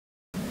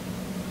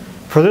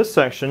For this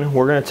section,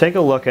 we're going to take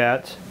a look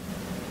at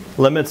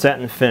limits at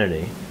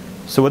infinity.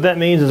 So what that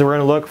means is we're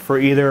going to look for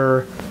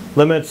either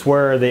limits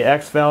where the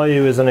x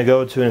value is going to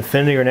go to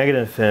infinity or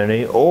negative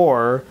infinity,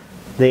 or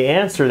the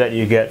answer that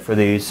you get for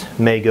these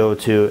may go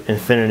to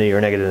infinity or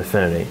negative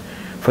infinity.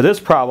 For this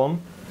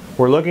problem,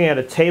 we're looking at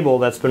a table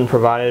that's been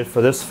provided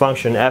for this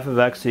function f of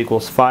x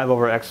equals 5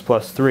 over x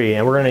plus 3,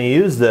 and we're going to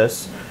use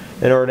this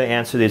in order to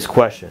answer these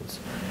questions.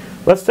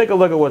 Let's take a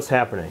look at what's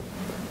happening.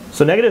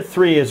 So negative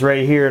 3 is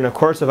right here, and of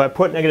course if I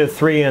put negative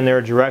 3 in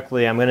there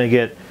directly, I'm going to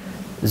get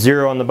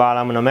 0 on the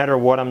bottom, no matter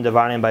what I'm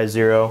dividing by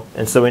 0,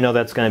 and so we know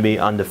that's going to be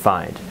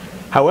undefined.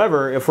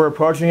 However, if we're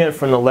approaching it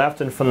from the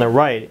left and from the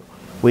right,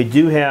 we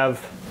do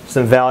have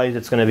some values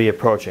it's going to be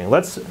approaching.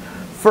 Let's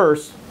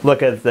first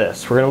look at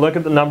this. We're going to look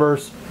at the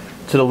numbers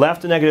to the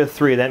left of negative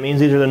 3. That means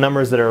these are the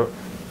numbers that are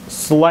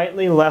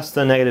slightly less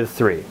than negative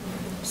 3.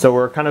 So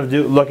we're kind of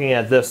looking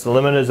at this. The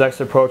limit as x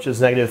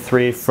approaches negative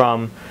 3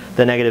 from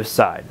the negative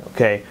side.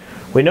 Okay.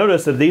 We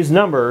notice that these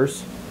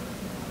numbers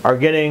are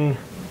getting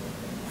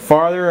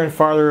farther and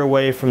farther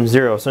away from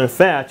 0. So in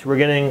fact, we're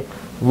getting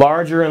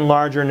larger and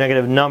larger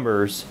negative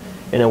numbers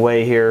in a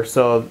way here.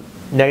 So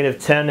negative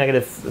 10,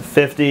 negative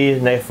 50,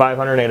 negative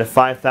 500, negative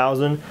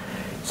 5,000.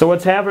 So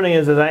what's happening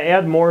is as I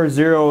add more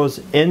zeros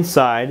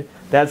inside,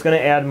 that's going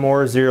to add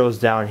more zeros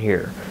down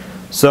here.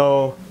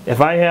 So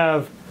if I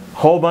have a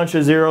whole bunch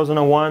of zeros and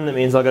a 1, that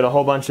means I'll get a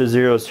whole bunch of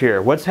zeros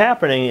here. What's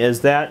happening is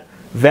that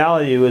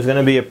value is going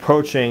to be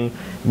approaching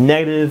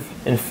negative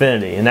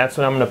infinity, and that's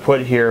what I'm going to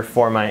put here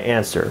for my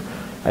answer.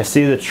 I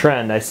see the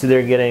trend. I see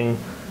they're getting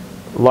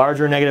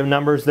larger negative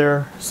numbers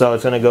there, so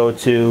it's going to go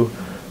to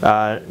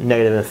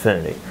negative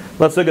infinity.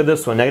 Let's look at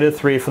this one, negative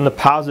 3 from the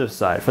positive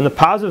side. From the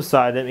positive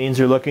side, that means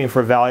you're looking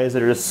for values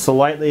that are just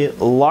slightly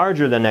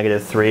larger than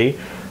negative 3.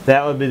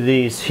 That would be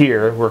these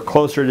here. We're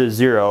closer to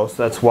 0,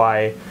 so that's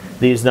why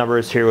these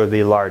numbers here would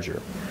be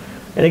larger.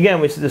 And again,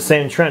 we see the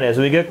same trend. As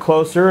we get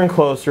closer and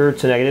closer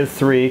to negative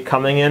 3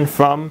 coming in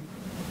from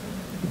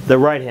the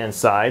right-hand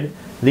side,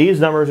 these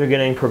numbers are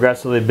getting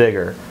progressively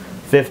bigger.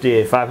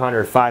 50,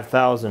 500,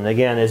 5,000.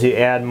 Again, as you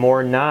add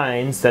more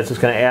 9s, that's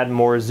just going to add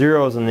more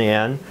zeros in the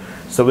end.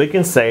 So we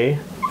can say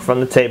from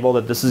the table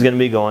that this is going to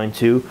be going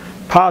to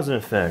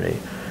positive infinity.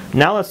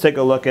 Now let's take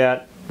a look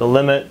at the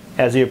limit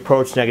as you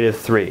approach negative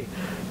 3.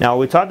 Now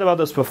we talked about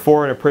this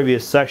before in a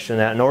previous section,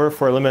 that in order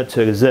for a limit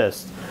to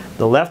exist,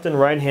 the left and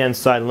right hand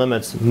side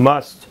limits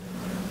must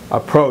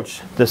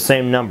approach the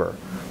same number.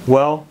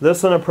 Well,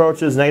 this one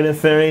approaches negative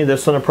infinity,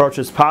 this one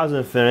approaches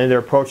positive infinity. They're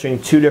approaching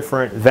two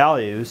different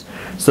values.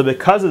 So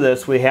because of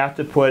this, we have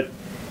to put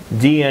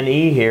D and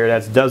E here.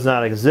 That does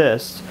not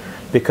exist,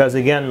 because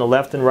again, the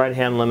left and right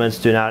hand limits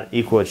do not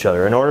equal each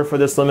other. In order for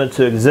this limit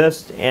to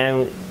exist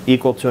and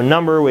equal to a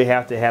number, we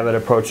have to have it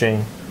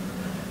approaching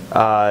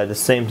the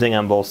same thing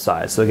on both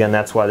sides. So again,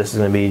 that's why this is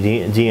going to be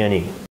D and E.